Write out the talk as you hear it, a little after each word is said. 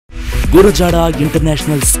Gurajada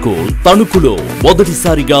international school తణుకులో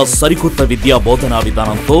మొదటిసారిగా సరికొత్త విద్యా బోధనా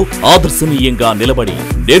విధానంతో ఆదర్శనీయంగా నిలబడి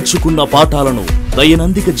నేర్చుకున్న పాఠాలను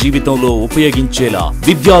దైనందిక జీవితంలో ఉపయోగించేలా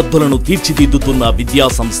విద్యార్థులను తీర్చిదిద్దుతున్న విద్యా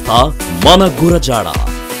సంస్థ మన గురజాడ.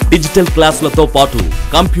 డిజిటల్ క్లాసులతో పాటు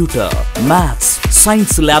కంప్యూటర్, మ్యాథ్స్,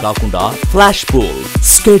 సైన్స్ ల్యాబ్ కాకుండా flash pool,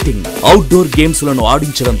 skating, outdoor games లను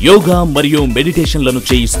ఆడించడం, యోగా మరియు మెడిటేషన్లను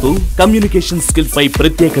చేయిస్తూ కమ్యూనికేషన్ స్కిల్ పై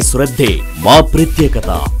ప్రత్యేక శ్రద్ధే మా ప్రత్యేకత.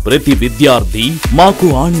 ప్రతి విద్యార్థి మాకు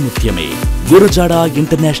ఆణిముత్యమే. Gurajada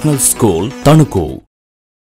international school Tanuku.